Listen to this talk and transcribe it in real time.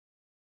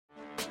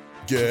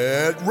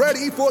Get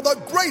ready for the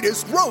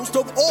greatest roast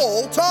of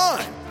all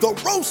time, the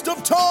Roast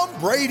of Tom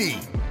Brady,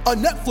 a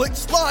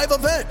Netflix live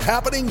event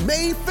happening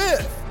May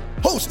 5th.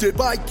 Hosted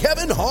by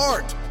Kevin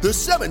Hart, the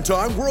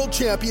 7-time world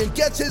champion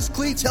gets his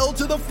cleats held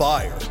to the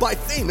fire by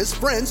famous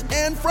friends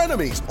and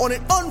frenemies on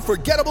an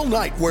unforgettable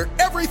night where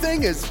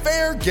everything is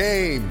fair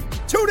game.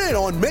 Tune in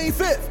on May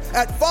 5th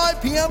at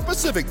 5 p.m.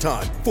 Pacific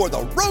time for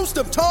the Roast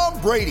of Tom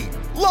Brady,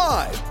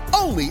 live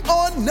only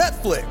on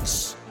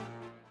Netflix.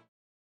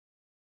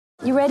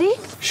 You ready?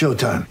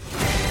 Showtime.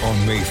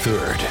 On May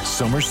 3rd,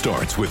 summer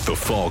starts with The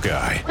Fall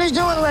Guy. Let's do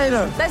it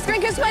later. Let's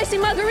drink a spicy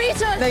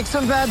margarita. Make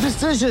some bad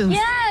decisions.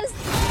 Yes!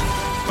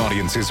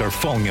 Audiences are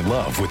falling in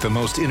love with the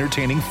most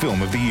entertaining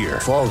film of the year.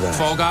 Fall Guy.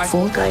 Fall Guy?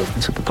 Fall guy.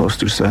 That's what the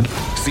poster said.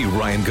 See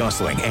Ryan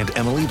Gosling and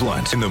Emily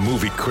Blunt in the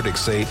movie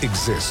critics say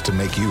exists to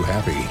make you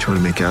happy. Trying to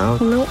make it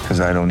out? Nope. Because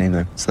I don't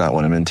either. It's not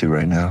what I'm into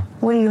right now.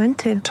 What are you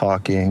into?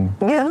 Talking.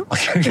 Yeah.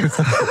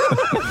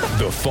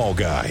 The Fall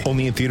Guy.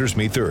 Only in theaters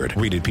May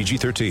 3rd. Rated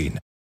PG-13.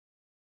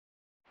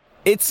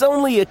 It's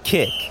only a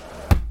kick,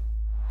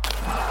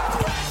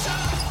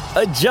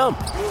 a jump,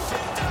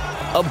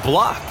 a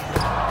block.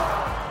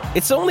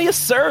 It's only a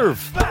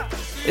serve.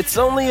 It's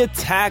only a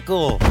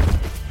tackle,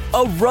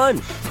 a run.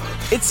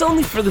 It's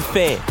only for the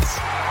fans.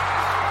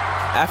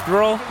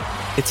 After all,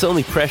 it's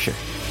only pressure.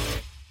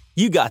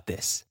 You got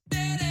this.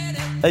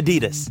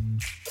 Adidas.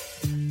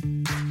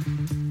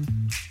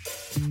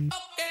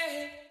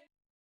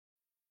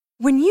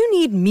 When you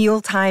need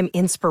mealtime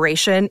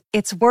inspiration,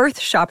 it's worth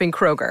shopping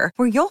Kroger,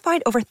 where you'll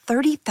find over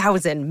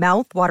 30,000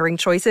 mouth-watering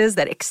choices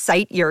that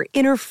excite your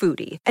inner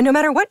foodie. And no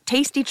matter what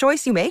tasty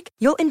choice you make,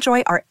 you'll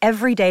enjoy our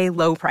everyday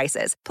low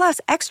prices, plus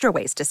extra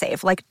ways to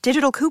save, like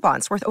digital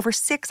coupons worth over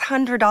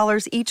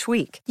 $600 each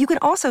week. You can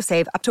also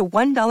save up to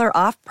 $1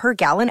 off per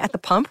gallon at the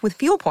pump with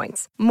fuel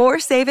points. More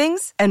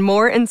savings and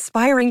more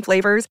inspiring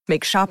flavors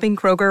make shopping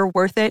Kroger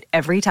worth it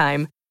every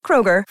time.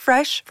 Kroger,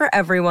 fresh for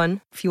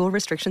everyone. Fuel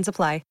restrictions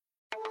apply.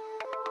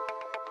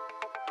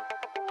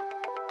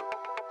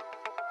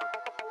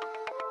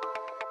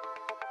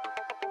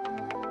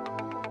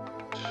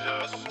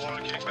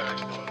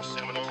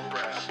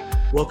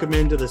 Welcome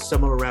into the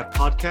Seminole Rap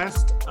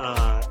Podcast,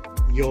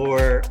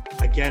 your,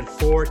 again,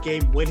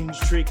 4-game winning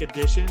streak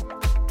edition.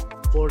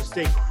 Florida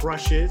State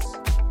crushes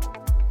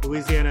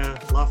Louisiana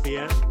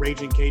Lafayette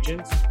Raging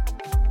Cajuns.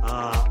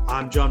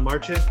 I'm John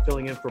Marchant,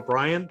 filling in for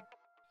Brian,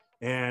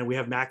 and we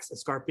have Max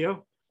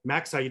Escarpio.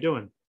 Max, how you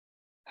doing?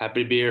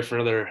 Happy to be here for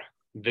another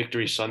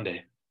Victory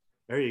Sunday.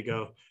 There you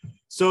go.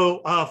 So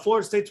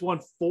Florida State's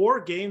won 4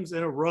 games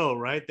in a row,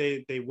 right?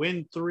 They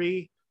win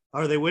 3,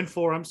 or they win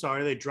 4, I'm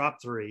sorry. They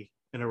dropped 3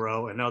 in a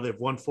row, and now they've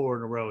won 4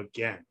 in a row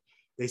again.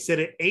 They sit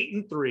at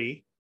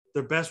 8-3,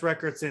 their best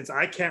record since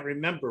I can't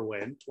remember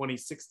when,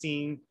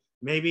 2016,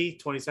 maybe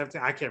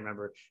 2017. I can't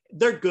remember.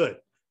 They're good.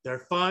 They're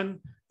fun.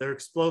 They're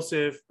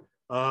explosive.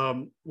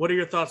 What are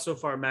your thoughts so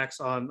far, Max,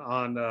 on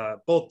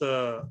both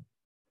the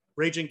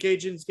Raging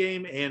Cajuns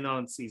game and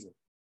on season?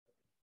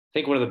 I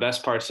think one of the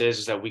best parts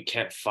is that we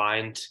can't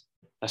find,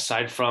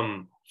 aside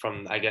from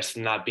I guess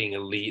not being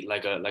elite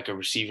like a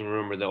receiving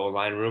room or the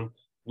O-line room,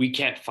 we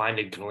can't find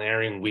a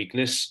glaring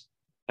weakness.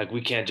 Like,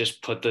 we can't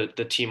just put the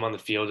team on the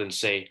field and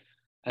say,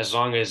 as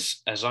long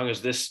as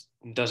this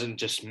doesn't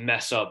just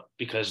mess up,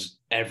 because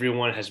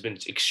everyone has been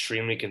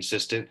extremely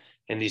consistent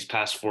in these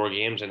past 4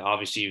 games. And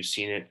obviously you've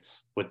seen it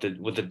with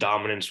the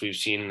dominance we've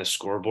seen in the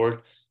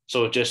scoreboard.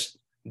 So just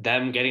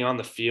them getting on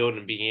the field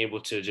and being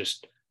able to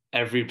just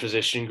every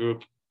position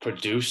group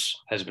produce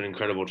has been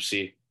incredible to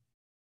see.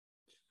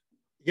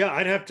 Yeah,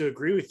 I'd have to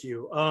agree with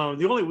you.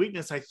 The only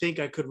weakness I think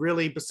I could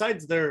really,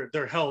 besides their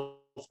health,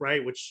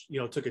 right, which,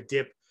 took a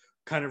dip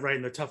kind of right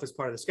in the toughest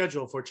part of the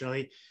schedule,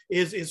 unfortunately,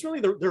 is really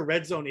their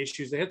red zone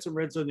issues. They had some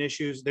red zone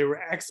issues. They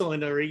were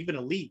excellent or even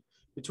elite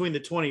between the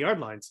 20-yard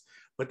lines,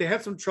 but they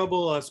had some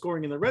trouble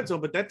scoring in the red zone,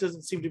 but that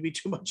doesn't seem to be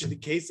too much of the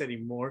case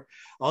anymore.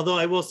 Although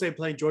I will say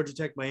playing Georgia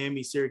Tech,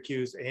 Miami,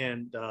 Syracuse,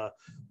 and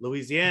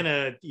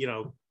Louisiana,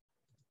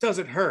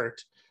 doesn't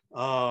hurt.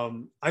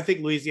 I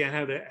think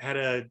Louisiana had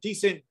a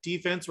decent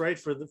defense, right,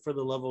 for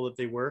the level that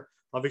they were.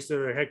 Obviously,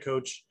 their head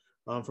coach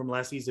from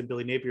last season,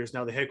 Billy Napier, is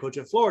now the head coach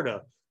at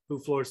Florida, who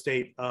Florida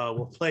State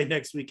will play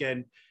next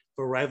weekend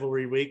for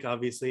rivalry week,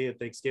 obviously, at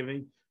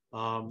Thanksgiving.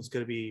 It's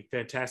going to be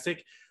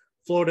fantastic.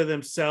 Florida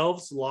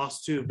themselves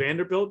lost to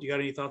Vanderbilt. You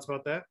got any thoughts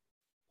about that?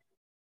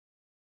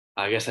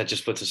 I guess that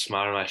just puts a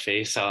smile on my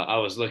face. I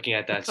was looking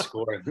at that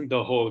score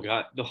the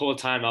whole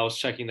time. I was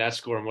checking that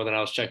score more than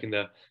I was checking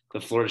the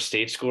Florida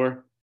State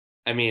score.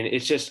 I mean,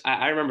 it's just,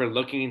 I remember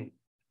looking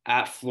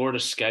at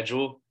Florida's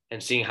schedule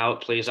and seeing how it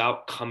plays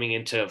out coming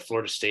into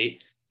Florida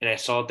State. And I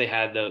saw that they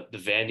had the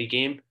Vandy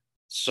game.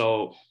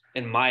 So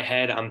in my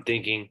head, I'm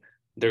thinking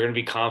they're going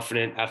to be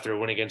confident after a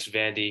win against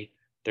Vandy.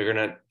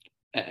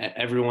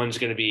 Everyone's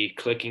going to be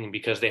clicking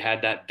because they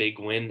had that big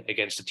win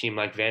against a team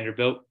like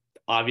Vanderbilt.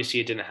 Obviously,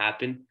 it didn't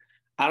happen.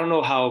 I don't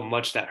know how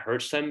much that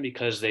hurts them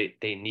because they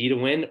need a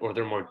win or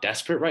they're more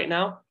desperate right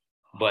now,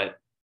 but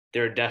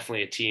they're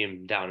definitely a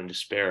team down in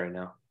despair right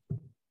now.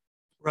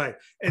 Right.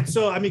 And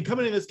so, I mean,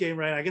 coming in this game,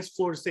 right, I guess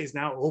Florida State is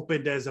now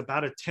opened as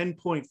about a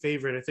 10-point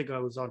favorite. I think I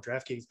was on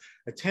DraftKings,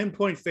 a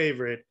 10-point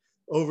favorite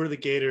over the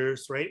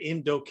Gators, right,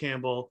 in Doak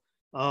Campbell.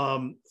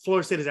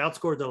 Florida State has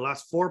outscored the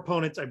last 4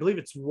 opponents. I believe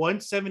it's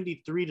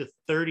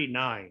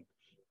 173-39,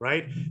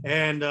 right?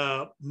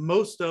 And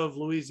most of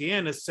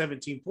Louisiana's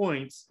 17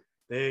 points,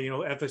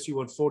 FSU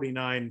won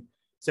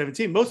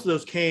 49-17. Most of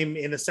those came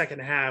in the second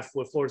half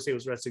when Florida State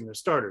was resting their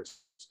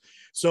starters.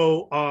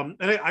 So, and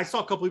I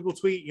saw a couple people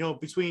tweet,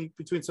 between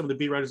some of the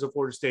beat writers of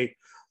Florida State,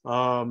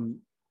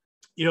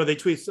 they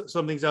tweet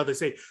some things out. They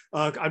say,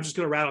 I'm just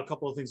going to rattle a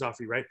couple of things off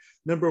for you, right?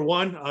 Number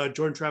one,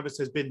 Jordan Travis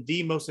has been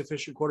the most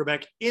efficient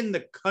quarterback in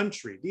the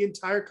country, the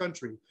entire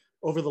country,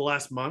 over the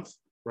last month,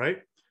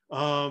 right?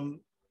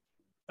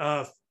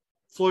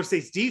 Florida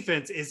State's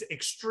defense is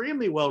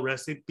extremely well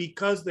rested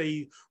because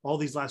all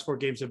these last 4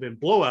 games have been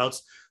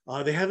blowouts.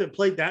 They haven't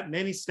played that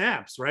many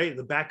snaps, right?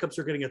 The backups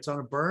are getting a ton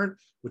of burn,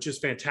 which is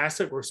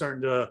fantastic. We're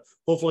starting to,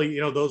 hopefully,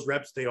 those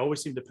reps, they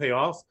always seem to pay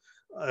off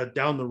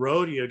down the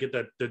road. Get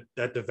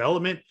that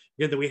development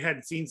that we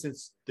hadn't seen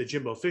since the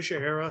Jimbo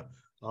Fisher era.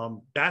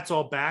 That's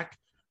all back.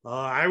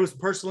 I'll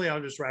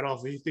just write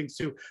off these things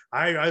too.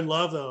 I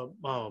love the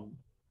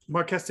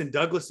Marqueston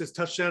Douglas's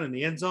touchdown in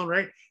the end zone,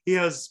 right? He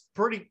has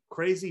pretty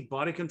crazy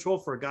body control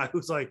for a guy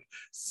who's like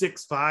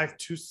 6'5",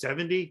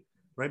 270,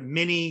 right?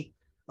 Mini,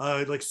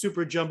 like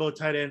super jumbo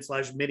tight end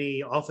 /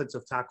 mini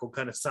offensive tackle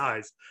kind of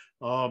size.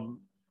 Kind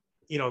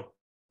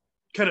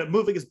of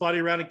moving his body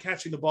around and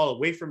catching the ball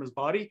away from his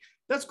body.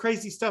 That's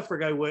crazy stuff for a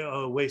guy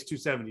who weighs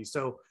 270.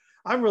 So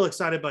I'm real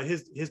excited about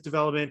his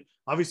development.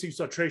 Obviously, you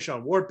saw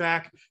Trayshawn Ward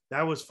back.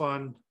 That was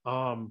fun.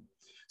 So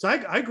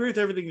I agree with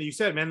everything that you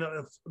said, man.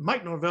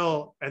 Mike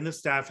Norvell and this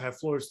staff have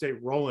Florida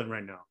State rolling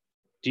right now.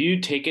 Do you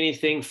take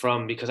anything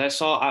from, because I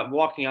saw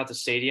walking out the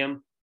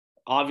stadium,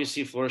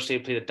 obviously Florida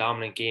State played a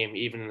dominant game,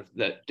 even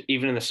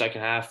in the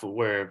second half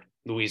where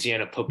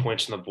Louisiana put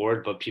points on the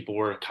board, but people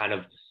were kind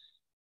of,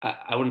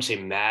 I wouldn't say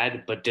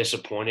mad, but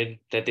disappointed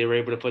that they were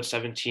able to put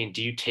 17.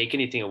 Do you take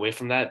anything away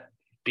from that,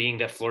 being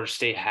that Florida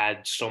State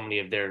had so many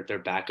of their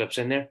backups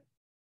in there?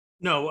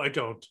 No, I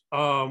don't.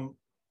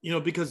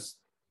 Because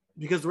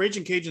the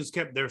Raging Cajuns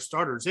kept their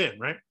starters in,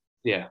 right?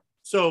 Yeah.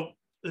 So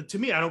to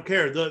me, I don't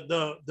care.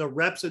 The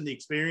reps and the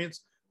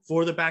experience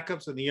for the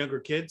backups and the younger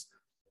kids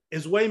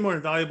is way more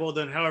invaluable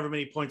than however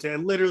many points. It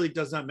literally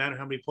does not matter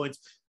how many points.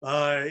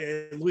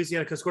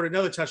 Louisiana could score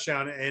another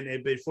touchdown and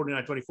it made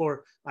 49-24.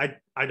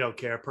 I don't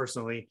care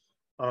personally.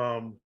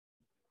 More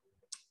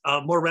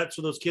reps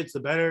for those kids, the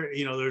better.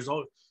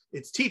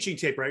 It's teaching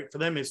tape, right? For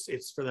them,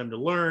 it's for them to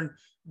learn,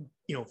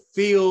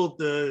 feel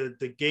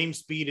the game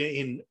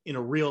speed in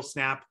a real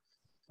snap.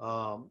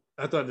 I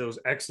thought that was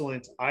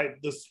excellent.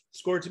 The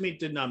score to me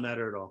did not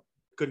matter at all.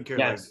 Couldn't care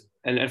less.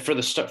 And for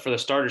the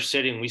starter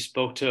sitting, we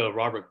spoke to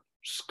Robert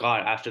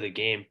Scott after the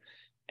game,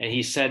 and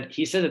he said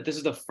that this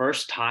is the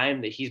first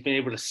time that he's been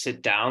able to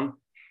sit down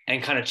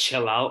and kind of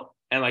chill out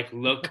and like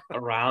look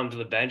around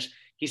the bench.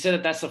 He said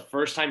that that's the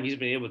first time he's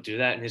been able to do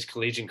that in his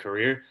collegiate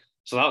career.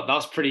 So that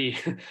was pretty.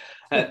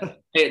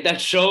 That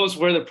shows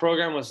where the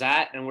program was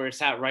at and where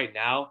it's at right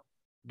now.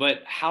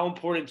 But how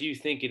important do you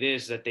think it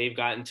is that they've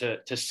gotten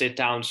to sit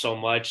down so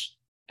much,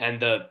 and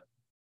the,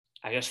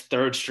 I guess,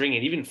 third string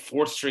and even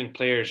fourth string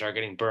players are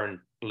getting burned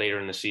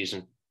later in the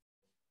season?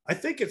 I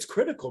think it's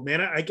critical,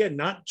 man. Again,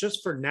 not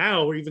just for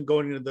now or even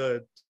going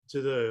into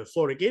the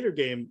Florida Gator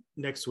game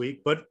next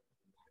week, but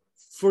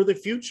for the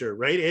future,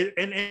 right?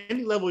 And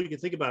any level you can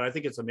think about it, I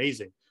think it's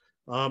amazing.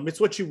 It's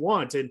what you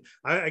want. And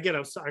I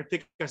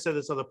think I said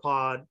this on the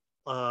pod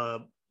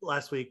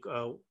last week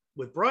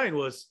with Brian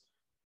was,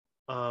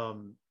 we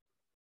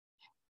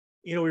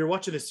were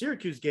watching the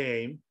Syracuse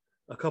game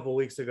a couple of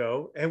weeks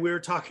ago, and we were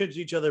talking to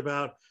each other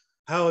about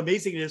how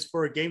amazing it is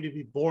for a game to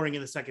be boring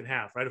in the second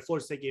half, right? A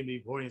Florida State game to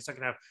be boring in the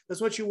second half. That's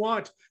what you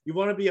want. You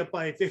want to be up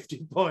by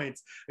 50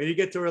 points and you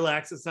get to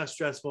relax. It's not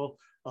stressful.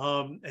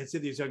 And see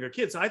these younger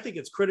kids. So I think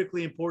it's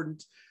critically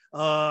important.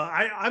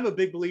 I'm a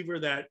big believer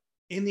that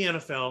in the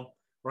NFL,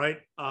 right?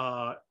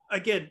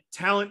 Again,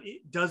 talent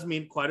does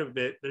mean quite a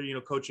bit.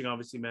 Coaching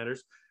obviously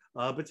matters,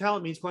 but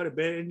talent means quite a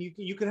bit. And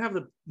you can have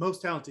the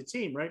most talented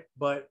team, right?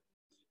 But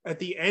at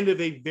the end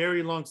of a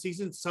very long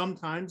season,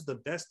 sometimes the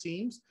best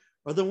teams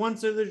are the ones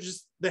that are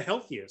just the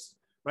healthiest,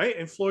 right?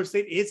 And Florida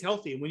State is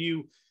healthy. And when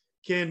you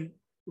can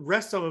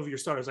rest some of your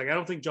starters, like I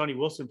don't think Johnny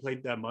Wilson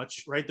played that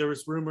much, right? There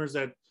was rumors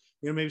that,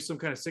 maybe some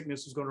kind of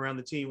sickness was going around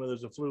the team, whether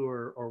it's a flu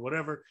or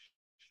whatever.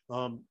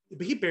 But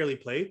he barely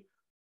played.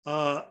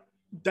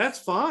 That's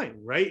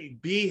fine,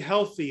 right? Be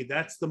healthy.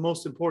 That's the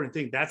most important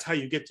thing. That's how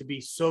you get to be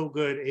so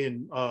good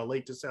in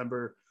late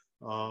December,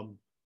 or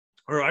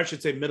I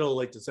should say middle of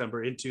late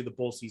December into the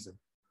bowl season.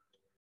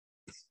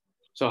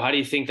 So how do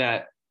you think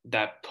that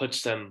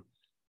puts them?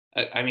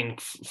 I mean,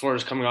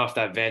 Florida's coming off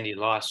that Vandy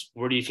loss.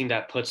 Where do you think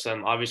that puts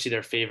them? Obviously,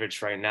 they're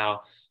favorites right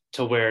now.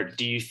 To where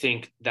do you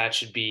think that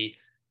should be?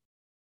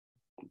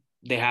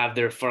 They have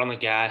their foot on the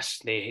gas.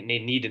 They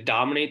need to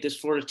dominate this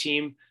Florida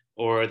team,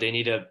 or they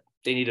need to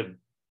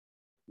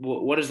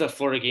what is that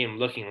Florida game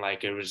looking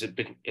like? Or is it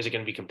going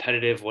to be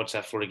competitive? What's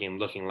that Florida game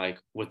looking like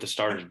with the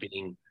starters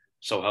being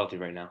so healthy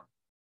right now?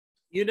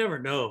 You never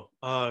know,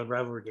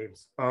 rivalry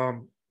games.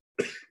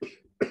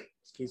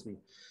 Excuse me.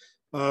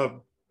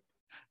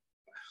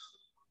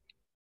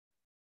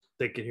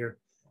 Thinking here.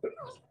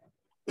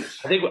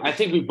 I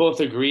think we both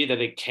agree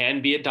that it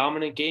can be a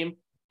dominant game,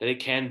 that it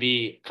can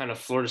be kind of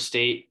Florida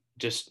State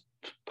just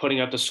putting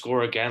up the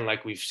score again,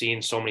 like we've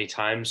seen so many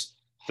times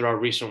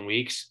throughout recent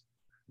weeks.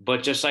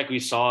 But just like we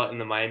saw in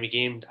the Miami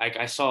game,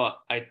 I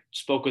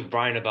spoke with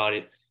Brian about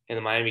it in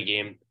the Miami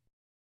game.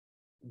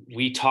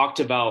 We talked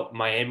about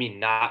Miami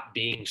not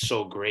being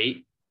so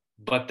great,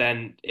 but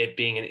then it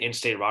being an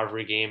in-state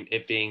rivalry game,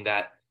 it being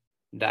that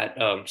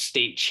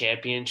state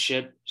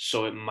championship,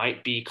 so it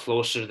might be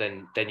closer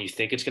than you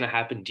think it's going to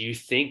happen. Do you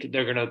think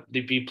they're going to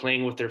be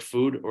playing with their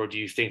food, or do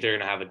you think they're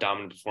going to have a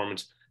dominant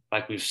performance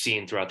like we've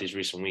seen throughout these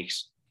recent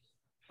weeks?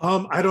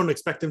 I don't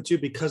expect them to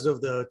because of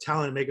the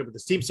talent and makeup of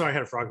this team. Sorry, I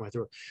had a frog in my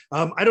throat.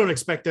 I don't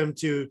expect them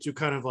to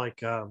kind of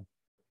like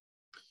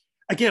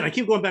again, I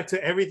keep going back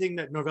to everything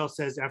that Norvell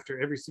says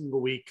after every single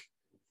week,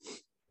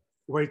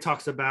 where he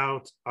talks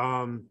about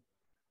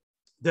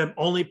them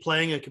only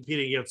playing and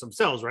competing against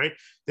themselves, right?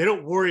 They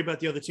don't worry about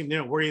the other team. They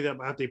don't worry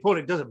about the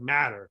opponent. It doesn't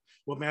matter.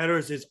 What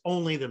matters is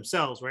only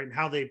themselves, right? And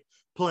how they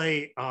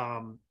play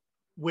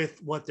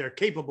with what they're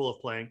capable of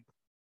playing.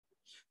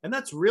 And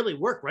that's really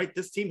worked, right?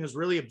 This team has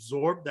really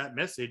absorbed that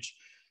message.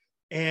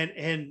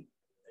 And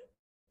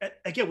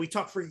again, we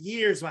talked for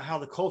years about how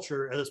the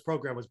culture of this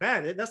program was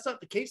bad. That's not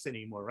the case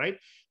anymore, right?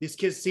 These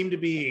kids seem to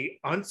be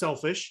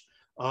unselfish,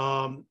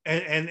 and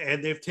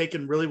they've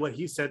taken really what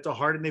he said to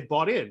heart, and they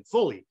bought in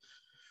fully.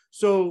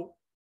 So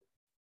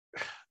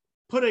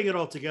putting it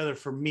all together,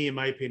 for me, in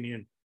my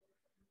opinion,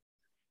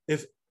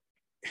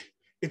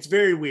 it's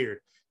very weird.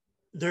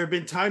 There have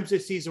been times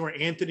this season where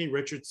Anthony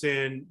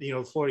Richardson,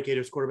 Florida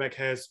Gators quarterback,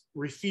 has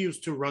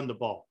refused to run the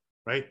ball,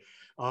 right?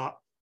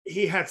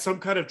 He had some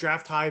kind of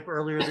draft hype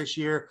earlier this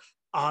year,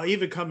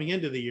 even coming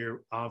into the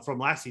year from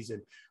last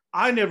season.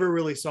 I never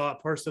really saw it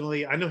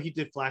personally. I know he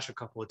did flash a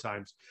couple of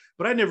times,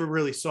 but I never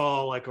really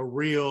saw like a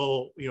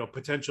real,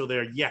 potential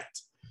there yet.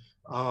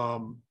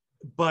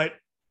 But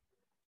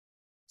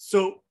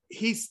so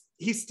he's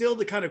still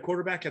the kind of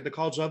quarterback at the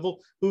college level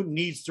who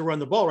needs to run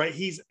the ball, right?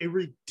 He's a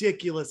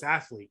ridiculous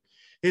athlete.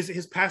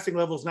 His passing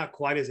level is not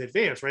quite as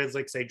advanced, right? It's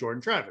like, say,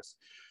 Jordan Travis.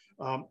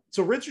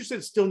 So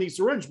Richardson still needs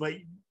to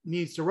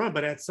run,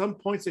 but at some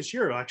points this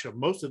year, actually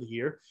most of the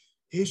year,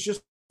 he's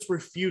just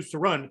refused to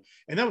run.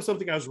 And that was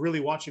something I was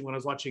really watching when I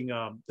was watching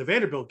the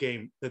Vanderbilt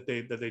game that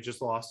they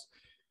just lost.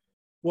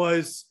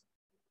 Was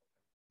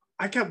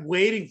I kept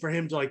waiting for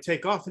him to like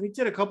take off, and he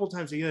did a couple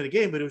times at the end of the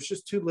game, but it was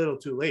just too little,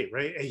 too late,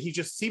 right? And he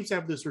just seems to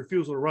have this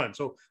refusal to run.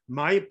 So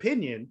my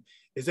opinion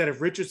is that if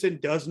Richardson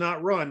does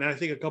not run, and I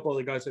think a couple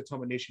other guys at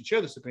Toma Nation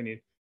share this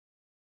opinion,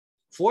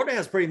 Florida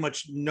has pretty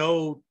much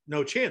no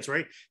chance,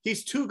 right?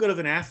 He's too good of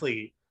an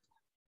athlete.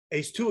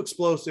 He's too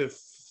explosive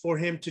for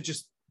him to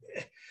just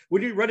 –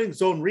 when you're running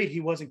zone read,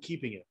 he wasn't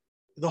keeping it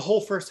the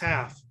whole first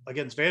half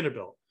against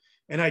Vanderbilt.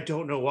 And I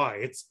don't know why.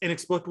 It's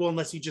inexplicable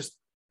unless he just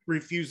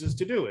refuses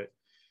to do it.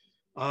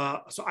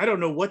 So I don't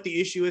know what the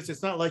issue is.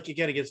 It's not like,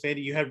 again, against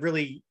Vandy, you have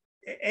really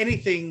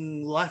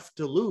anything left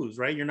to lose,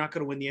 right? You're not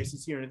going to win the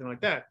SEC or anything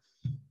like that.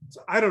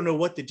 So I don't know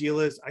what the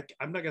deal is.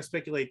 I'm not going to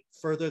speculate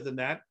further than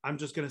that. I'm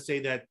just going to say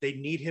that they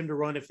need him to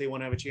run if they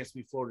want to have a chance to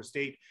beat Florida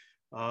State.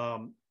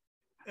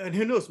 And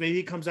who knows? Maybe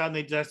he comes out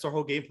and that's their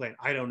whole game plan.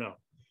 I don't know.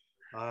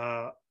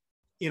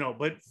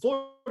 But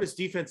Florida's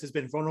defense has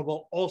been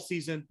vulnerable all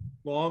season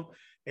long,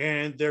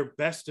 and their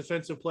best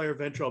defensive player,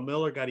 Ventrell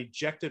Miller, got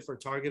ejected for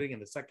targeting in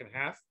the second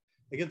half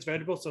against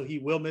Vanderbilt, so he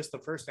will miss the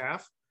first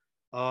half.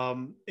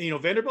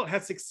 Vanderbilt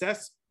had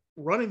success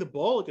running the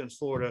ball against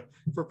Florida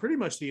for pretty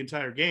much the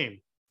entire game.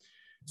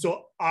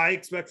 So I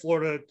expect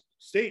Florida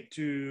State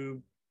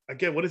to,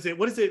 again, what is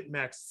it,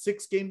 Max?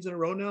 6 games in a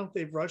row now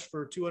they've rushed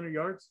for 200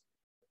 yards?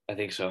 I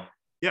think so.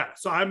 Yeah,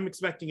 so I'm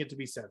expecting it to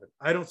be 7.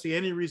 I don't see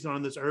any reason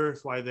on this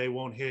earth why they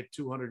won't hit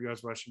 200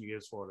 yards rushing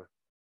against Florida.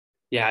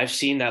 Yeah, I've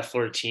seen that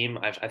Florida team.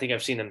 I think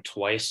I've seen them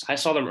twice. I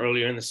saw them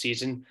earlier in the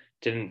season.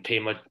 Didn't pay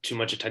too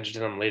much attention to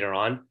them later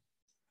on.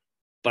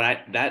 But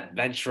that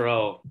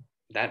Ventrell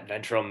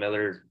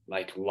Miller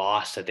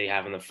loss that they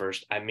have in the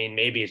first. I mean,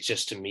 maybe it's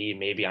just to me.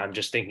 Maybe I'm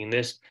just thinking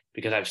this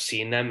because I've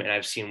seen them and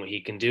I've seen what he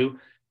can do.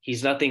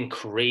 He's nothing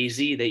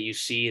crazy that you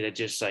see that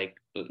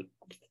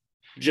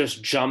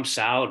just jumps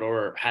out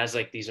or has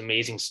these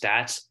amazing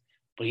stats.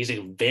 But he's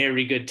a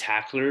very good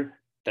tackler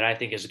that I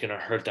think is going to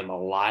hurt them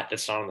a lot.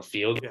 That's not on the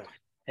field. Yeah.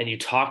 And you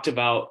talked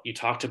about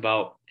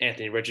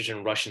Anthony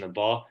Richardson rushing the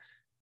ball.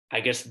 I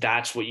guess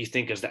that's what you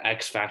think is the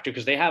X factor,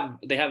 because they have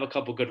a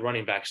couple good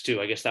running backs too.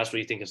 I guess that's what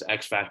you think is the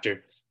X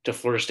factor to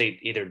Florida State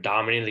either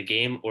dominating the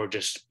game or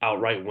just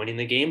outright winning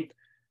the game.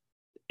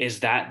 Does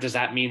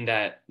that mean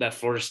that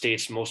Florida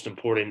State's most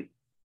important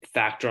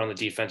factor on the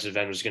defensive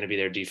end was going to be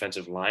their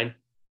defensive line?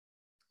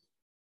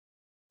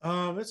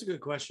 That's a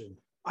good question.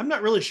 I'm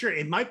not really sure.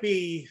 It might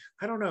be,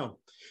 I don't know.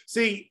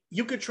 See,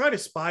 you could try to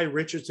spy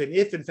Richardson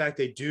if, in fact,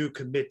 they do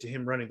commit to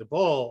him running the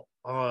ball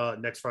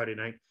next Friday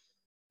night.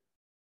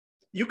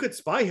 You could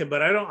spy him,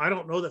 but I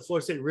don't know that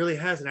Florida State really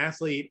has an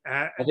athlete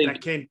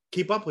that can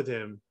keep up with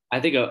him. I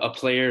think a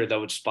player that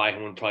would spy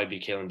him would probably be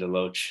Kalen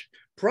DeLoach.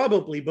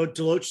 Probably, but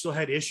DeLoach still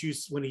had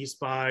issues when he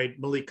spied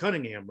Malik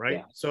Cunningham, right?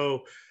 Yeah.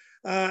 So,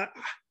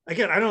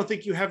 again, I don't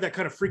think you have that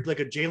kind of freak like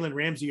a Jalen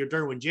Ramsey or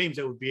Derwin James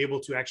that would be able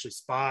to actually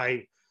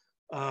spy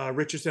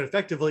Richardson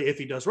effectively if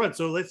he does run.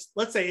 So let's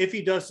say if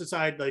he does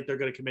decide like they're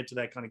going to commit to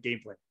that kind of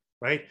gameplay,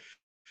 right?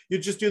 You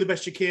just do the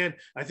best you can.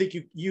 I think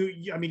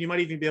you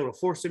might even be able to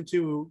force him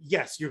to.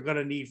 Yes, you're going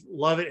to need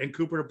Lovett and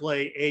Cooper to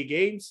play A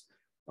games.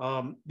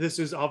 This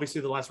is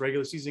obviously the last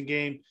regular season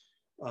game.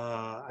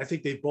 I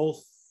think they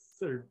both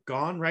are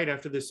gone right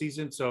after this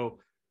season. So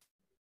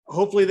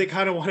hopefully they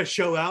kind of want to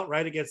show out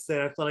right against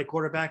the athletic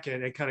quarterback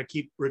and kind of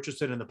keep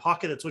Richardson in the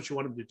pocket. That's what you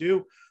want him to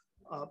do.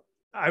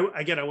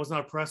 I was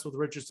not impressed with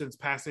Richardson's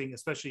passing,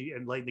 especially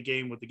in late in the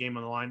game with the game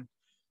on the line.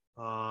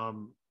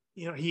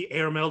 He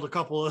airmailed a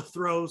couple of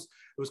throws.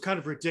 It was kind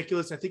of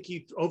ridiculous. I think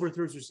he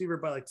overthrew his receiver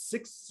by like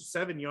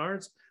 6-7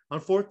 yards on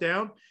fourth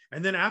down.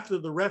 And then after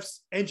the refs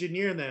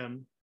engineer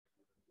them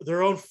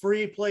their own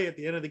free play at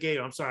the end of the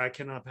game. I'm sorry, I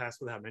cannot pass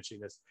without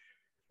mentioning this.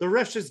 The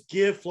refs just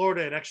give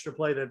Florida an extra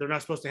play that they're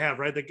not supposed to have,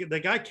 right? The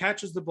guy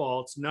catches the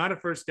ball. It's not a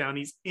first down.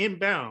 He's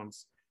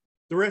inbounds.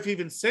 The ref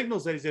even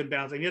signals that he's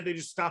inbounds, and yet they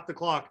just stop the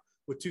clock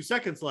with 2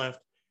 seconds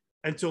left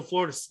until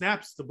Florida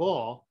snaps the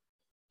ball.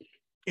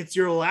 It's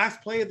your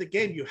last play of the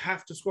game. You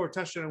have to score a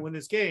touchdown and win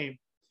this game.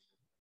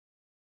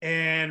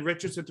 And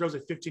Richardson throws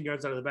it 15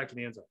 yards out of the back of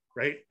the end zone,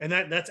 right? And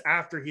that's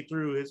after he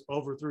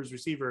overthrew his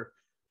receiver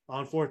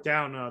on fourth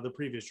down the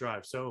previous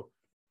drive. So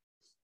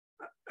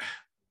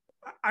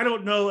I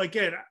don't know.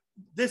 Again,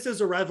 this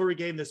is a rivalry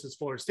game. This is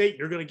Florida State.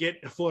 You're going to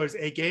get Florida's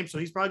A game. So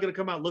he's probably going to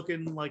come out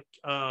looking like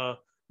a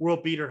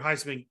world beater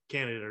Heisman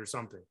candidate or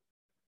something.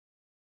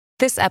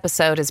 This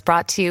episode is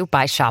brought to you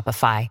by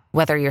Shopify.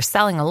 Whether you're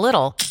selling a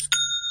little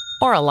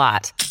or a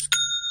lot,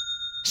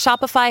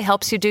 Shopify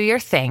helps you do your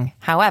thing,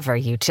 however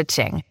you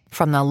cha-ching.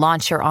 From the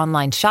launch your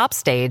online shop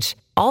stage,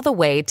 all the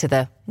way to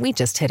the we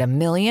just hit 1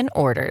 million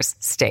orders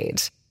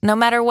stage. No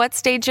matter what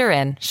stage you're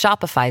in,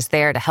 Shopify's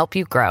there to help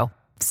you grow.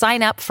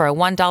 Sign up for a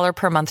 $1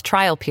 per month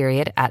trial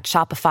period at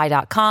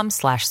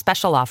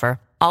shopify.com/special offer,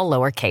 all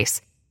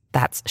lowercase.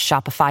 That's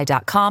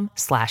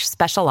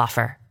shopify.com/special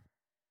offer.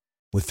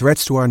 With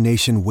threats to our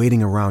nation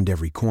waiting around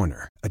every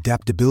corner,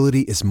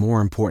 adaptability is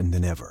more important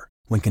than ever.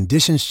 When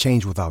conditions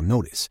change without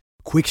notice,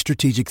 quick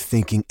strategic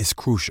thinking is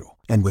crucial.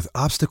 And with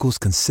obstacles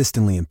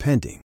consistently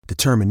impending,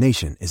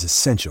 determination is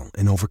essential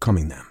in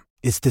overcoming them.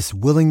 It's this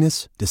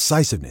willingness,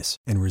 decisiveness,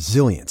 and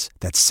resilience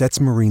that sets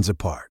Marines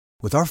apart.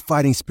 With our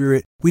fighting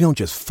spirit, we don't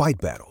just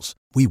fight battles,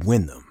 we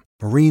win them.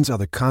 Marines are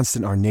the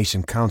constant our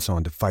nation counts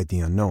on to fight the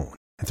unknown.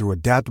 And through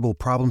adaptable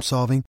problem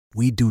solving,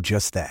 we do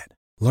just that.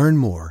 Learn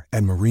more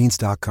at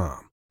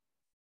marines.com.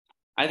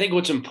 I think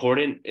what's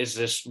important is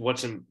this,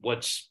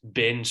 what's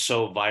been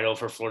so vital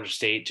for Florida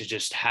State to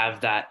just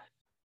have that.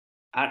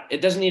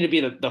 It doesn't need to be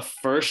the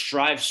first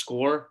drive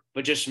score,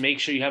 but just make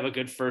sure you have a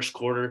good first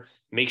quarter.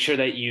 Make sure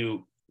that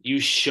you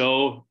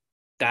show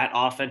that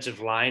offensive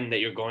line that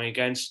you're going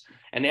against.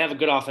 And they have a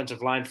good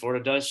offensive line,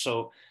 Florida does.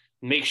 So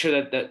make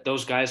sure that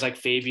those guys like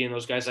Fabian,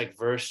 those guys like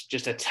Verse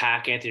just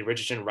attack Anthony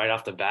Richardson right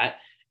off the bat.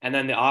 And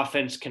then the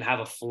offense can have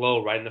a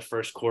flow right in the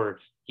first quarter.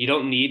 You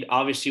don't need,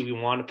 obviously we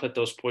want to put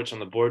those points on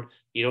the board.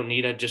 You don't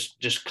need to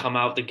just come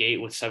out the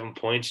gate with 7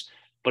 points.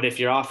 But if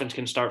your offense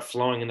can start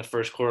flowing in the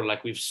first quarter,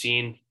 like we've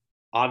seen,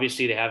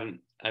 obviously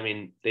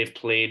they've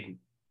played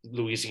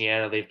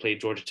Louisiana, they've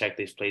played Georgia Tech,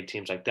 they've played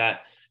teams like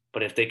that.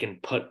 But if they can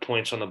put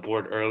points on the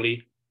board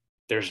early,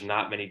 there's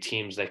not many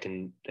teams that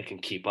can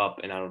keep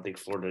up. And I don't think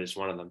Florida is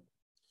one of them.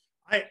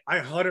 I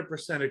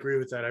 100% agree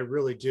with that. I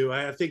really do.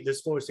 I think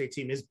this Florida State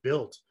team is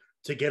built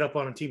to get up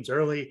on teams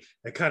early.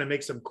 It kind of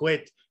makes them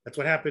quit. That's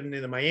what happened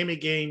in the Miami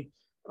game.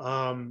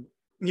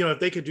 If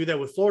they could do that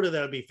with Florida,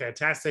 that would be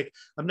fantastic.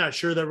 I'm not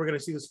sure that we're going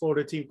to see this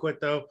Florida team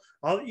quit, though.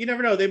 You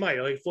never know. They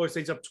might. Like Florida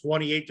State's up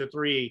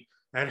 28-3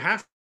 at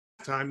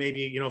halftime.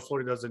 Maybe,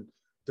 Florida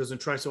doesn't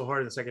try so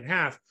hard in the second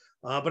half.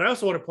 But I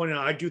also want to point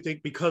out, I do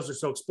think because they're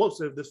so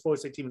explosive, this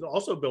Florida State team is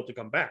also built to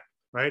come back,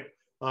 right?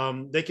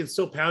 They can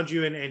still pound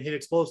you and hit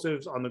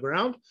explosives on the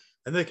ground,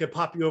 and they can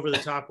pop you over the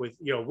top with,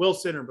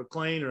 Wilson or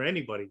McClain or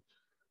anybody.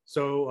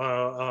 So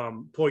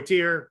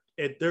Poitier,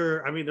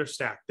 they're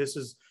stacked. This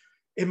is,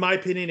 in my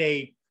opinion,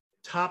 a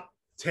top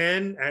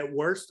 10 at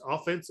worst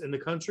offense in the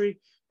country.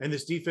 And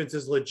this defense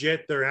is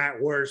legit. They're at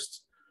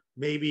worst,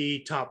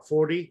 maybe top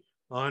 40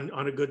 on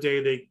a good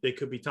day. They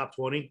could be top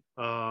 20.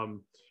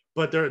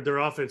 But their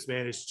offense,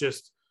 man, is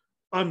just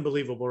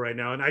unbelievable right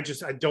now. And I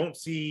don't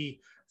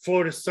see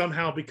Florida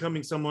somehow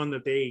becoming someone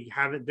that they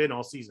haven't been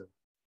all season.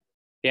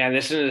 Yeah, and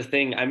this is the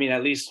thing.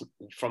 At least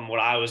from what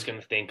I was going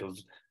to think of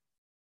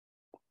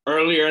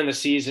earlier in the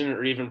season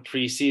or even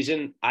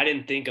preseason, I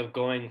didn't think of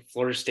going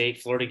Florida State,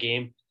 Florida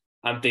game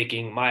I'm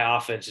thinking my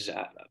offense is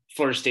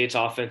Florida State's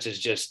offense is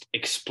just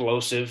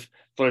explosive.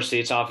 Florida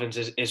State's offense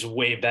is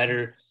way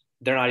better.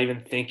 They're not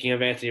even thinking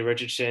of Anthony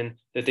Richardson.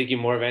 They're thinking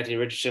more of Anthony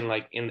Richardson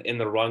like in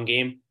the run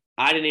game.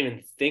 I didn't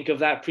even think of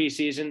that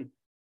preseason.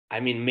 I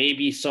mean,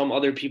 maybe some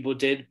other people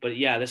did, but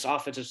yeah, this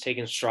offense has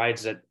taken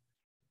strides that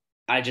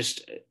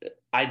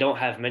I don't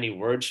have many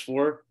words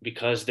for,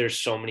 because there's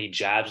so many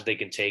jabs they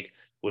can take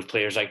with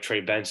players like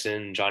Trey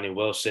Benson, Johnny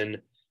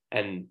Wilson,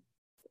 and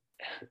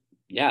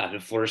yeah, the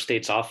Florida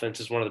State's offense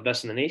is one of the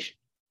best in the nation.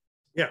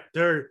 Yeah,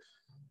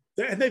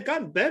 and they've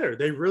gotten better.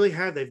 They really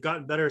have. They've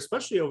gotten better,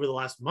 especially over the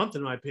last month,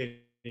 in my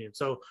opinion.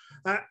 So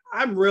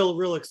I'm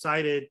real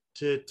excited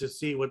to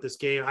see what this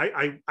game.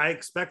 I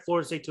expect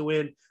Florida State to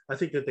win. I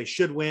think that they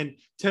should win.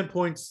 10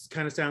 points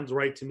kind of sounds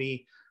right to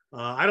me.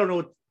 I don't know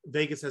what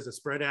Vegas has a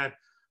spread at.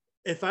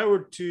 If I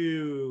were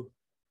to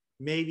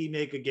maybe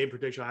make a game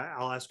prediction,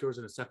 I'll ask yours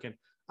in a second.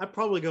 I'd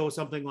probably go with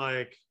something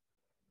like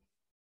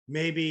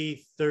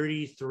maybe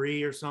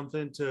 33 or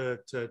something to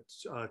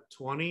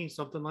 20,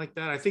 something like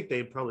that. I think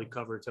they probably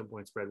cover a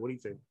 10-point spread. What do you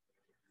think?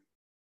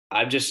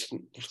 I'm just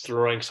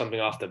throwing something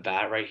off the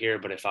bat right here,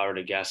 but if I were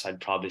to guess,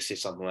 I'd probably say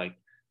something like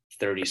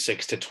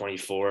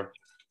 36-24.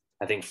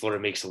 I think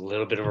Florida makes a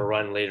little bit of a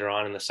run later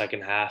on in the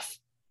second half.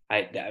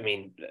 I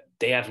mean,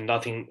 they have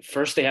nothing.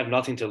 First, they have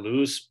nothing to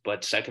lose,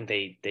 but second,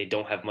 they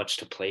don't have much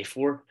to play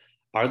for.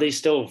 Are they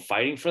still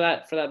fighting for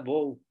that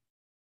bowl?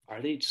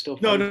 Are they still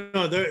fighting?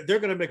 No. They're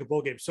going to make a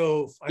bowl game.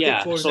 So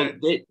I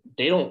think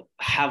they don't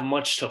have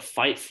much to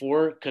fight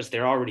for because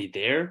they're already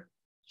there.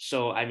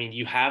 So, I mean,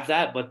 you have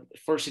that, but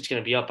first it's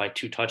going to be up by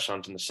 2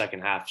 touchdowns in the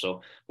second half.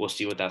 So we'll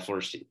see what that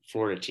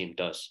Florida team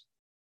does.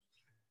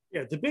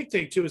 Yeah, the big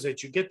thing, too, is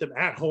that you get them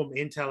at home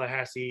in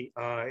Tallahassee,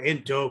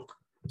 in Doak,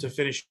 to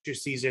finish your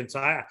season. So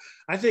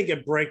I think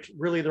it break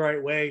really the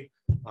right way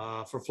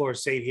for Florida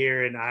State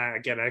here. And I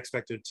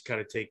expect it to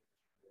kind of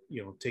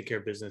take care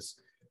of business.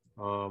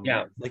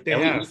 Like they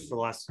have for the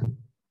last.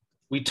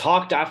 We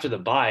talked after the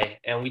bye,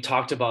 and we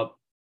talked about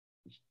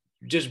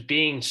just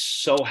being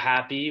so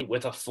happy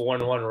with a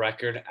 4-1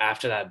 record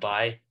after that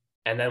bye.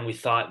 And then we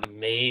thought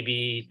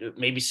maybe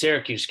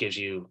Syracuse gives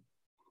you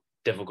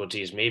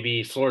difficulties.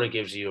 Maybe Florida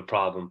gives you a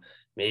problem.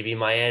 Maybe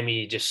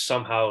Miami just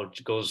somehow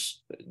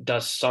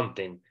does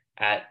something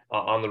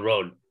on the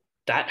road.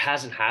 That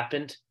hasn't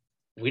happened.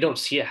 We don't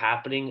see it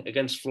happening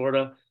against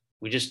Florida.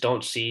 We just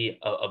don't see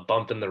a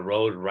bump in the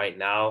road right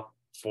now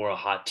for a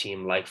hot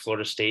team like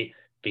Florida State,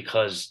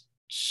 because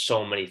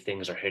so many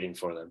things are hitting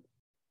for them.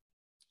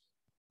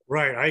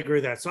 Right, I agree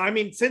with that. So, I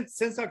mean,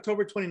 since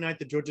October 29th,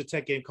 the Georgia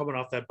Tech game coming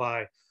off that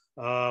bye,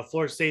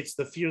 Florida State's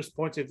the fewest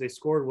points that they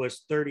scored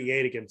was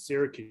 38 against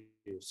Syracuse.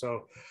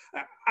 So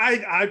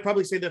I'd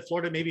probably say that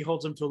Florida maybe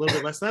holds them to a little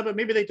bit less than that, but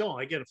maybe they don't.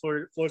 Again,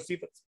 Florida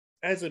State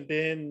hasn't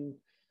been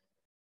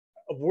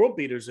world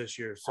beaters this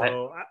year.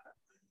 So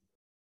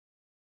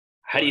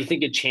how do you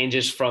think it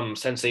changes from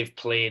since they've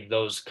played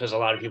those? Because a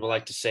lot of people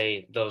like to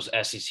say those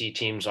SEC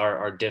teams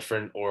are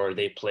different, or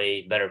they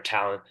play better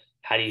talent.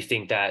 How do you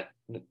think that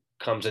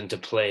comes into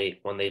play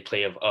when they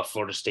play a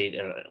Florida State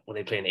and when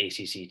they play an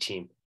ACC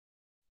team?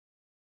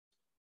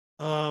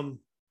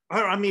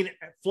 I mean,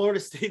 Florida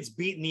State's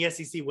beaten the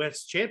SEC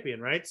West champion,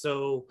 right?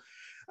 So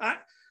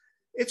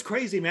it's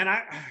crazy, man.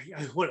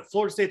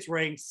 Florida State's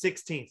ranked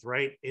 16th,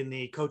 right, in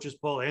the coaches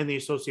poll and the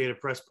Associated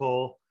Press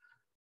poll.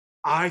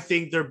 I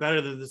think they're better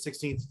than the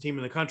 16th team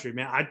in the country,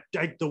 man.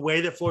 The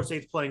way that Florida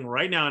State's playing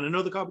right now, and I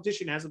know the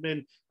competition hasn't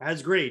been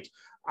as great,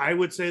 I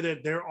would say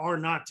that there are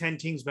not 10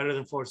 teams better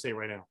than Florida State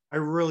right now. I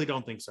really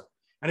don't think so.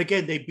 And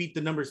again, they beat the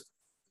numbers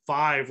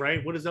 5,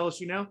 right? What is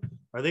LSU now?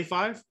 Are they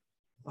 5?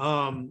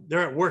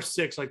 They're at worst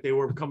 6, like they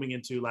were coming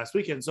into last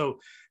weekend. So,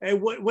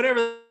 and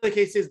whatever the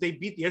case is, they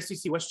beat the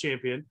SEC West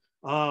champion.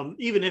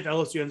 Even if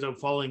LSU ends up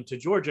falling to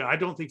Georgia, I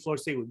don't think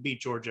Florida State would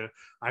beat Georgia.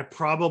 I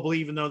probably,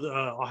 even though the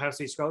Ohio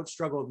State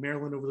struggled with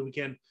Maryland over the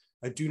weekend,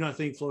 I do not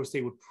think Florida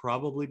State would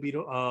probably beat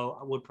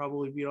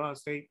Ohio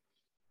State.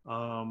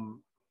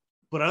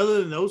 But other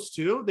than those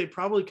two, they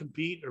probably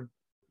compete, or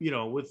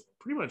with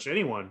pretty much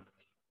anyone.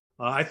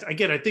 I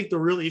think the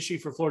real issue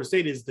for Florida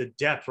State is the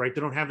depth, right?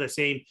 They don't have that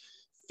same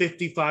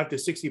 55 to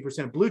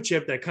 60% blue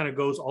chip that kind of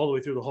goes all the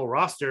way through the whole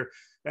roster.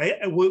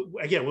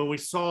 Again, when we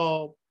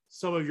saw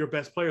some of your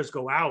best players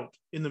go out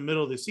in the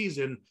middle of the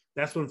season,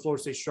 that's when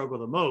Florida State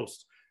struggled the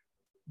most.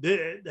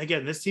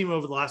 This team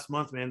over the last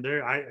month, man,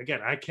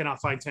 I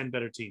cannot find 10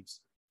 better teams.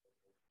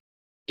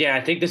 Yeah,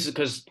 I think this is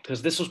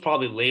because this was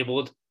probably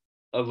labeled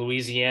a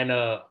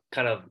Louisiana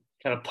kind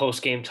of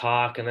post-game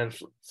talk, and then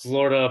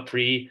Florida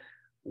pre.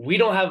 We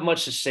don't have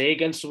much to say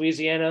against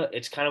Louisiana.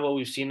 It's kind of what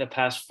we've seen the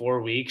past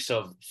 4 weeks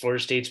of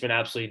Florida State's been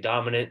absolutely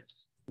dominant.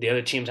 The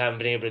other teams haven't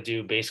been able to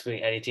do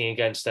basically anything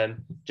against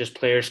them. Just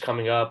players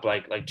coming up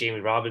like Jamie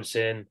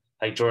Robinson,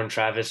 like Jordan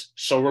Travis.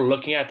 So we're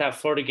looking at that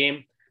Florida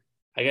game.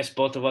 I guess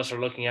both of us are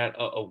looking at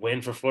a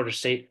win for Florida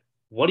State.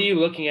 What are you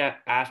looking at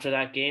after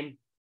that game?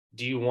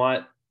 Do you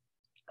want,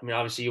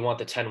 obviously you want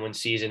the 10-win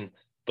season,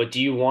 but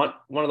do you want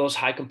one of those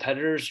high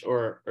competitors,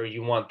 or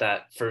you want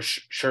that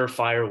first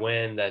surefire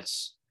win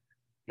that's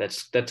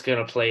that's going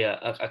to play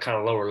a kind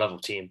of lower level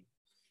team.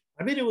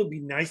 I mean, it would be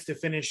nice to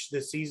finish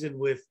the season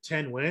with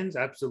 10 wins,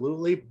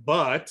 absolutely.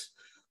 But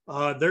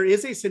there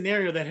is a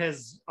scenario that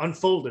has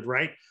unfolded,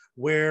 right,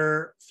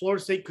 where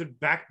Florida State could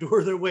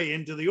backdoor their way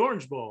into the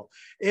Orange Bowl.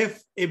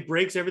 If it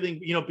breaks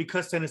everything,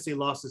 because Tennessee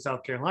lost to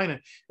South Carolina,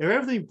 if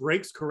everything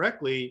breaks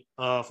correctly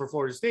for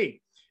Florida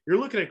State, you're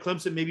looking at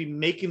Clemson maybe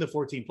making the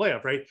 14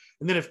 playoff, right?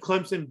 And then if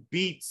Clemson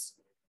beats,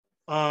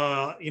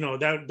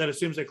 that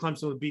assumes that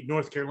Clemson would beat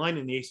North Carolina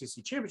in the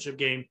ACC championship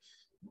game.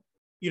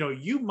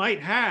 You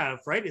might have,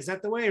 right? Is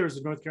that the way, or does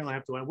North Carolina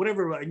have to win?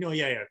 Whatever.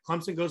 Yeah.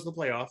 Clemson goes to the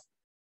playoff.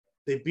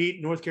 They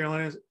beat North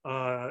Carolina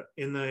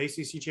in the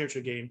ACC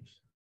championship game.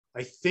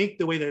 I think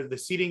the way that the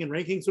seeding and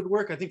rankings would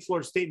work, I think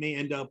Florida State may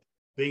end up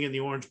being in the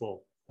Orange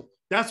Bowl.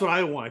 That's what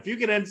I want. If you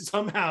could end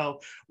somehow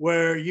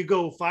where you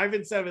go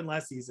 5-7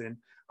 last season,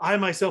 I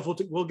myself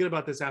we'll get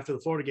about this after the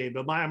Florida game,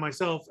 but I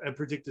myself have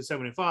predicted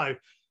 7-5,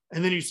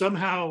 and then you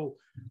somehow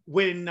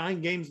win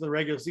 9 games in the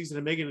regular season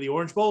and make it to the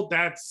Orange Bowl.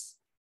 That's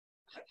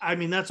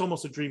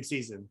almost a dream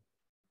season.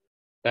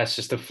 That's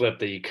just a flip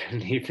that you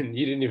didn't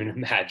even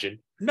imagine.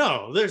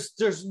 No,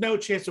 there's no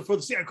chance before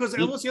the season, because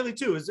what's the other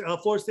two is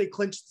Florida State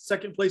clinched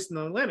second place in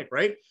the Atlantic,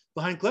 right,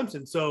 behind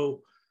Clemson.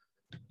 So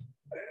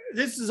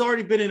this has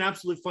already been an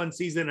absolute fun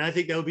season, and I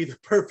think that would be the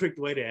perfect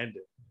way to end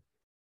it.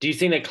 Do you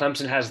think that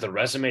Clemson has the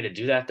resume to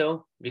do that,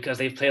 though? Because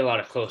they've played a lot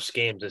of close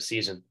games this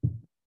season.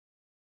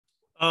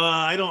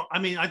 I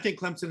think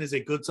Clemson is a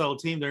good, solid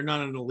team. They're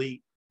not an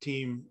elite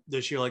team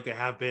this year like they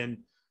have been.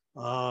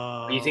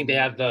 Do you think they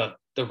have the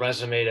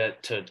resume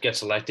to get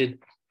selected?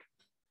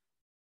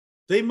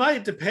 They might.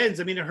 It depends.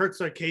 I mean, it hurts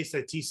their case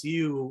that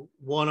TCU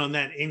won on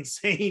that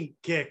insane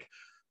kick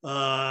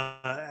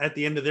at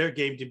the end of their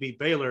game to beat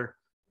Baylor.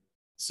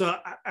 So,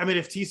 I mean,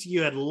 if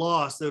TCU had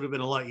lost, it would have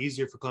been a lot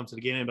easier for Clemson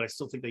to get in, but I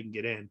still think they can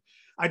get in.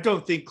 I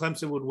don't think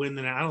Clemson would win.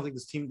 I don't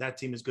think that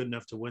team is good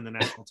enough to win the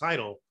national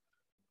title.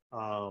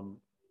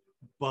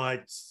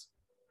 But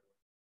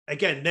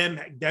again,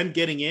 them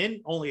getting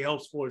in only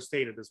helps Florida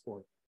State at this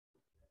point.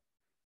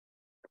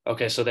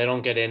 Okay, so they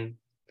don't get in.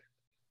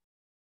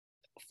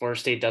 Florida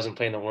State doesn't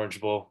play in the Orange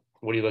Bowl.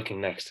 What are you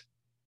looking next?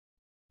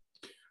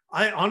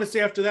 I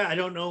honestly, after that, I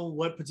don't know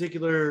what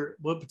particular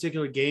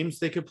games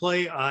they could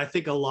play. I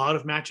think a lot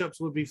of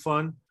matchups would be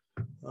fun.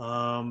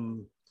 I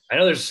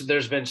know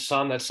there's been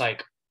some that's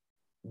like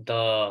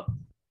the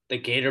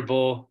Gator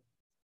Bowl,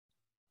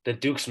 the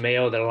Duke's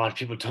Mayo that a lot of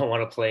people don't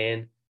want to play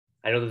in.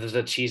 I know that there's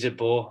a Cheez-It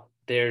Bowl.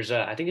 There's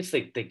I think it's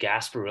like the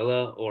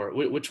Gasparilla, or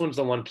which one's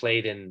the one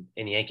played in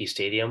Yankee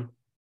Stadium?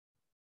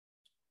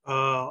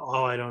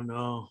 I don't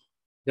know.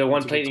 The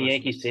one played in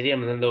Yankee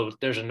Stadium, and then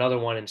there's another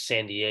one in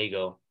San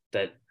Diego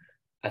that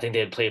I think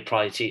they'd play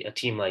probably a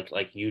team like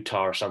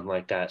Utah or something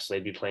like that. So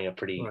they'd be playing a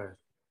pretty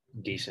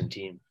decent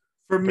team.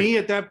 For me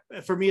at that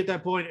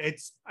point,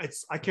 it's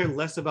I care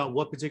less about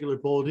what particular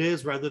bowl it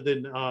is rather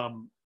than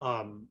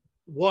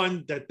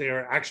one that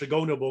they're actually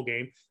going to a bowl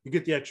game. You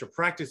get the extra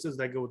practices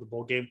that go with the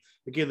bowl game.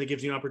 Again, that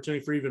gives you an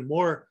opportunity for even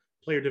more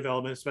player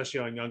development,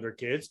 especially on younger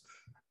kids.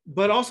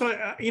 But also,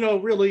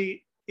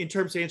 really, in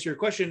terms to answer your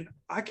question,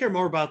 I care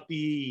more about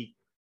the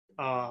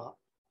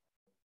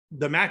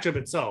matchup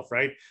itself,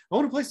 right? I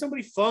want to play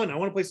somebody fun. I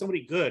want to play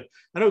somebody good.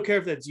 I don't care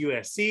if that's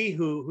USC,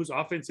 whose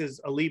offense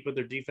is elite, but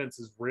their defense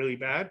is really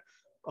bad.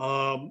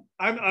 I'm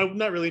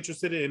not really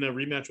interested in a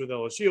rematch with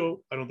LSU.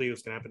 I don't think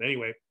it's going to happen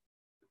anyway.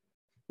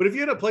 But if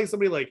you end up playing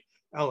somebody like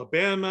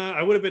Alabama,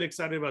 I would have been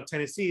excited about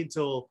Tennessee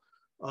until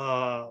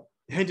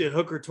Hendon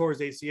Hooker tore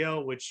his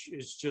ACL, which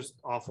is just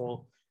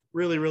awful.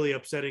 Really, really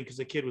upsetting because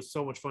the kid was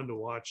so much fun to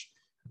watch.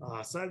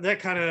 So that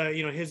kind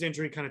of, his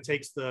injury kind of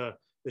takes the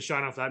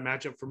shine off that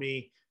matchup for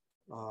me.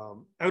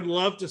 I would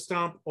love to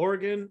stomp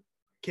Oregon.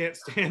 Can't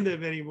stand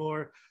them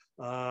anymore.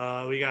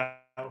 We got,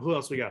 who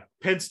else we got?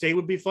 Penn State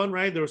would be fun,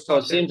 right? There was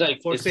it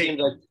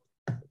seems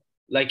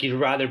like you'd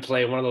rather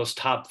play one of those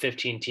top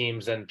 15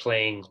 teams than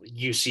playing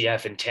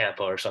UCF in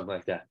Tampa or something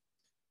like that.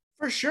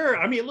 For sure.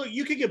 I mean, look,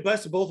 you could get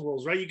best of both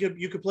worlds, right?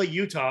 You could play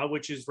Utah,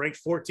 which is ranked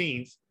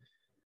 14th,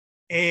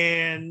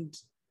 and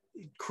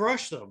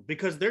crush them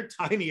because they're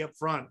tiny up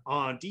front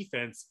on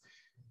defense.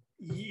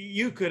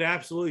 You could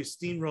absolutely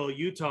steamroll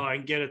Utah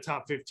and get a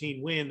top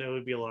 15 win. That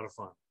would be a lot of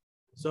fun.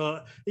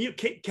 So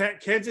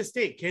Kansas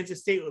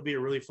State would be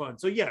really fun.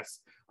 So yes,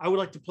 I would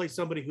like to play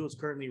somebody who is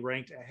currently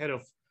ranked ahead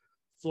of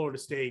Florida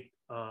State.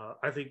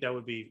 I think that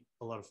would be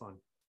a lot of fun.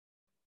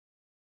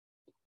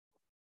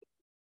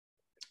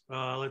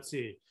 Let's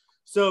see.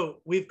 So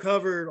we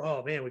covered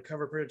pretty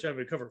much everything.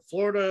 We covered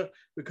Florida.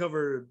 We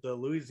covered the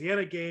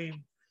Louisiana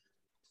game.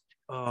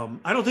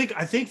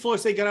 I think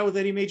Florida State got out with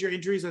any major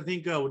injuries. I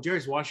think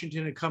Jarius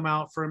Washington had come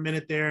out for a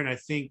minute there, and I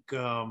think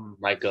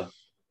Micah.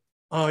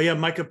 Oh yeah,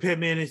 Micah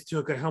Pittman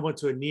took a helmet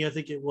to a knee. I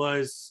think it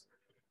was.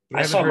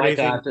 I saw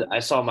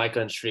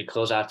Micah in street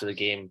clothes after the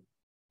game.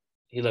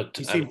 He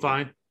seemed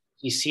fine.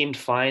 He seemed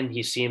fine.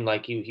 He seemed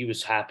like he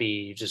was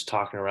happy. He was just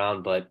talking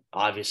around, but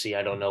obviously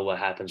I don't know what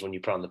happens when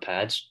you put on the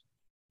pads.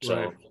 So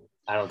right.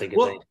 I don't think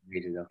it's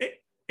anything to know.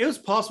 It was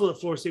possible that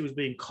Florida State was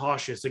being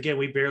cautious. Again,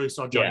 we barely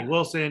saw Johnny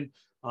Wilson.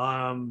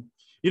 One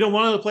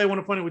other play I want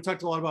to point out, we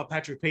talked a lot about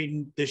Patrick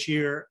Payton this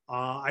year.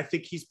 I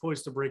think he's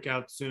poised to break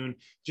out soon.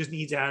 Just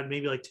needs to add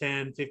maybe like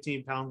 10,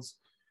 15 pounds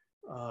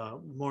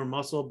more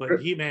muscle.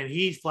 But he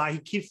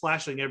keeps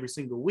flashing every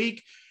single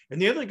week.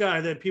 And the other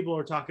guy that people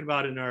are talking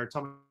about in our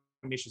Tom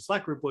Nation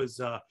Slack group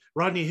was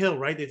Rodney Hill,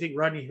 right? They think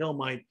Rodney Hill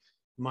might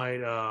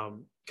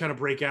kind of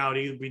break out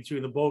either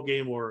between the bowl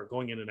game or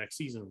going into next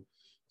season.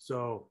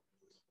 So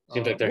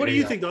what do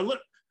you think, though?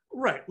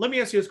 Right. Let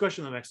me ask you this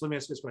question, Let me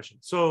ask you this question.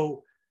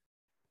 So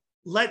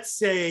let's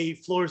say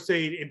Florida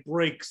State, it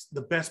breaks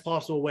the best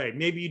possible way.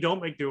 Maybe you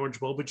don't make the Orange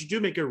Bowl, but you do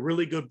make a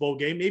really good bowl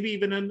game, maybe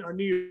even a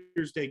New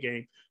Year's Day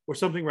game or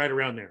something right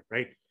around there,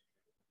 right?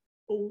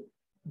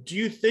 Do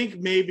you think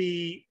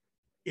maybe,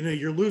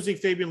 you're losing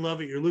Fabian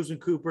Lovett, you're losing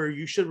Cooper,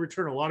 you should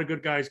return a lot of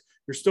good guys.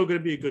 You're still going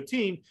to be a good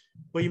team,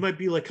 but you might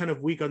be like kind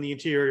of weak on the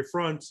interior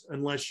front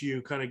unless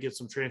you kind of get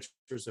some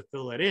transfers to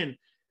fill that in.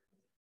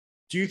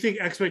 Do you think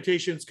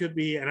expectations could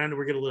be, and I know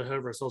we're getting a little ahead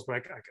of ourselves,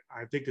 but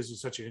I think this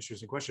is such an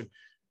interesting question.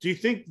 Do you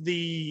think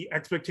the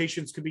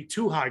expectations could be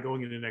too high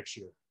going into next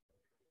year?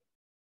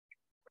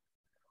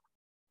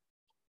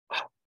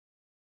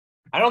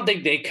 I don't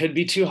think they could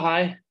be too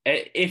high.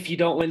 If you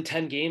don't win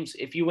 10 games,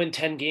 if you win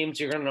 10 games,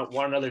 you're going to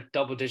want another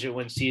double-digit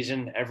win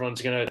season.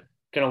 Everyone's going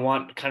to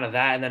want kind of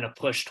that, and then a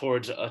push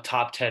towards a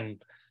top 10,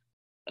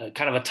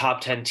 kind of a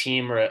top 10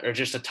 team or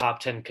just a top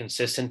 10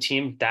 consistent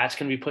team. That's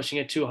going to be pushing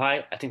it too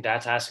high. I think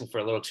that's asking for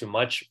a little too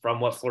much from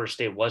what Florida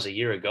State was a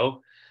year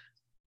ago.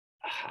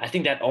 I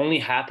think that only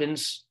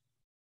happens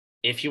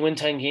if you win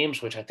 10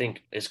 games, which I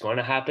think is going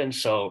to happen.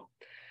 So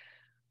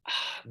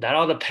that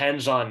all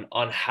depends on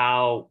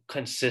how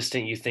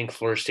consistent you think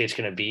Florida State's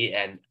going to be.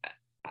 And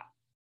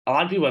a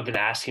lot of people have been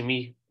asking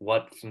me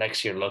what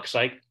next year looks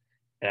like.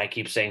 And I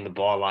keep saying the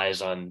ball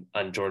lies on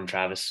Jordan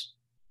Travis.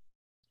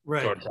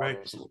 Right. Jordan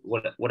Travis,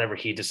 whatever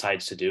he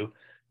decides to do.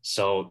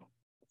 So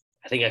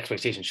I think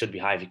expectations should be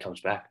high if he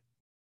comes back.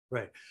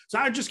 Right. So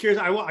I'm just curious.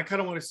 I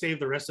kind of want to save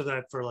the rest of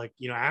that for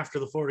after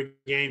the Florida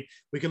game.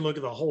 We can look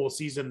at the whole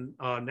season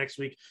next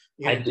week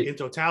in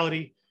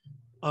totality.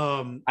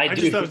 I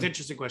just thought it was an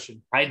interesting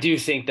question. I do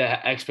think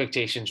that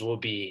expectations will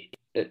be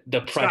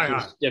the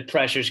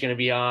pressure is going to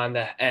be on.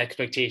 The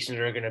expectations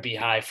are going to be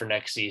high for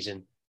next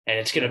season, and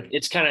it's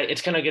kind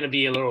of going to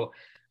be a little.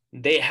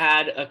 They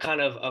had a kind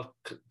of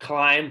a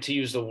climb, to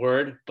use the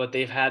word, but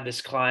they've had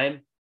this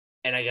climb,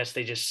 and I guess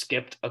they just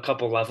skipped a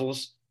couple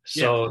levels.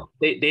 So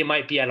they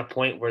might be at a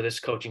point where this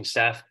coaching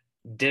staff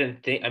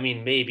didn't think. I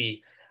mean,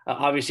 maybe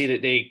obviously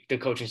that the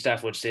coaching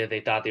staff would say that they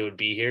thought they would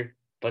be here.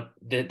 But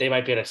they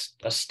might be at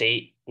a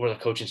state where the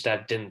coaching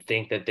staff didn't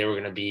think that they were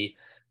going to be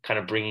kind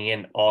of bringing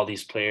in all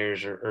these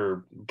players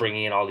or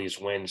bringing in all these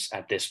wins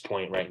at this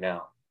point right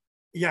now.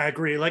 Yeah, I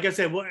agree. Like I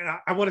said,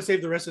 I want to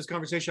save the rest of this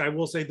conversation. I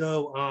will say,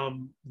 though,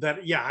 that,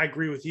 I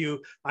agree with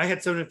you. I had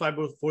 7-5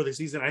 before the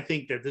season. I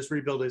think that this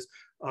rebuild is,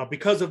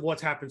 because of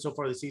what's happened so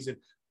far this season,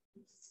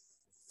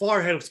 far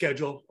ahead of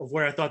schedule of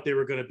where I thought they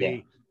were going to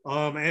be.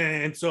 Yeah.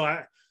 And so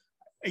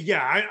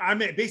I'm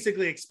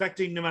basically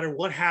expecting, no matter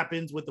what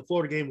happens with the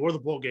Florida game or the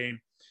bowl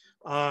game,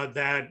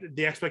 that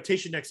the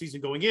expectation next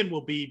season going in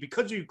will be,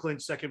 because you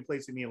clinch second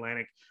place in the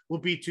Atlantic, will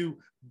be to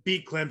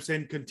beat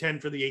Clemson,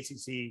 contend for the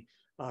ACC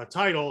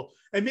title.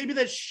 And maybe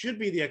that should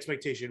be the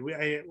expectation.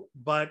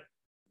 But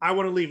I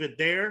want to leave it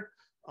there.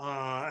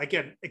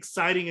 Again,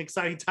 exciting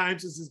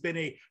times. This has been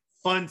a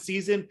fun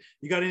season.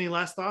 You got any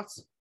last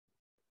thoughts?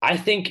 I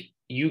think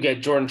you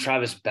get Jordan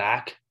Travis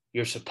back,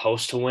 you're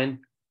supposed to win.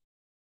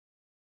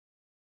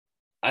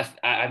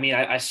 I mean,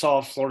 I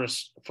saw Florida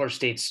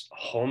State's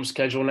home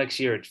schedule next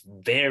year. It's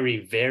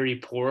very, very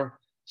poor.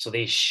 So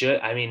they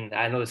should. I mean,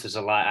 I know this is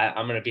a lot.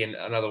 I'm going to be in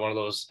another one of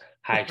those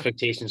high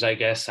expectations, I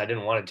guess. I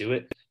didn't want to do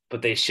it,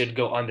 but they should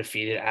go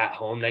undefeated at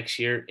home next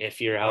year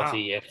if you're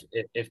healthy,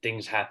 if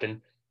things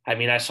happen. I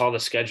mean, I saw the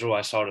schedule.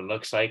 I saw what it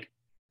looks like.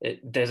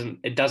 It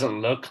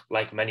doesn't look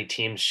like many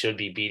teams should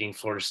be beating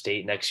Florida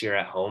State next year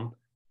at home.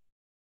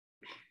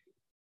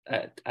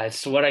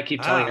 That's what I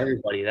keep telling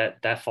everybody,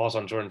 that falls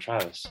on Jordan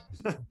Travis.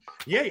 I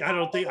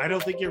don't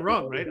think you're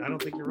wrong, right? I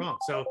don't think you're wrong.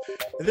 So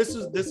this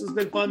has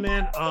been fun,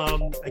 man.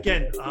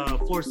 Again,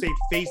 Florida State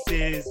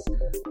faces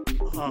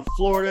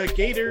Florida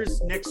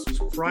Gators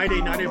next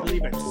Friday night, I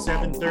believe, at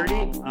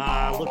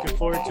 7:30. Looking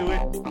forward to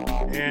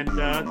it,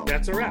 and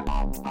that's a wrap.